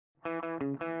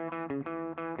Shaking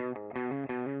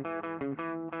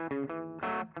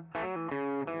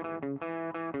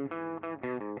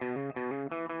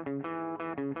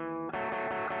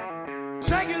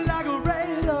like a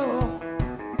radar,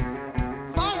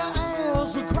 fire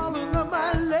ants are crawling up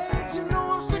my legs. You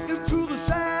know I'm sticking to the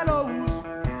shadows,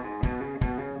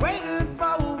 waiting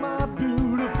for my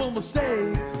beautiful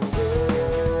mistake.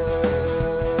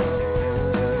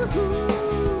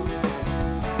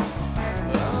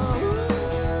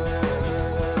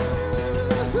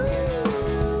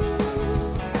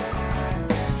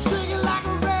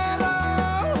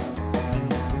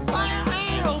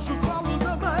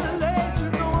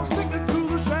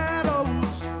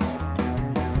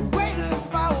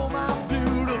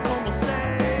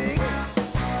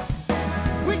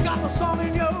 Song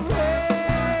in your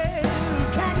head,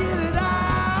 can't get it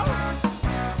out.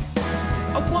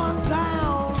 One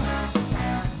down,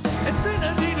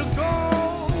 infinity to go.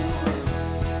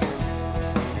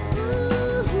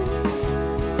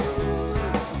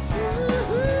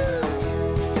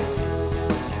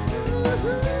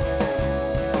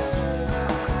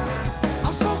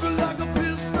 I'm smoking like a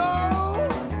pistol.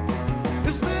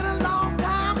 It's been a long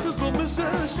time since I missed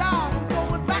a shot. I'm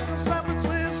going back to San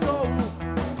Francisco.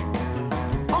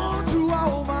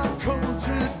 All my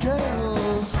cultured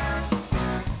girls,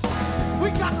 we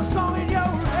got the song in your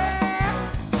head,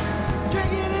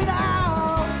 can't get it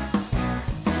out.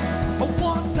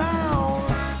 One down,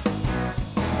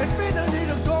 infinity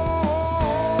to go.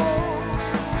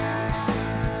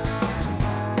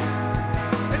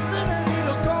 Infinity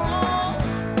to go.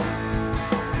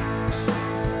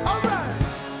 All right,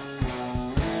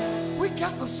 we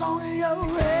got the song in your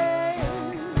head.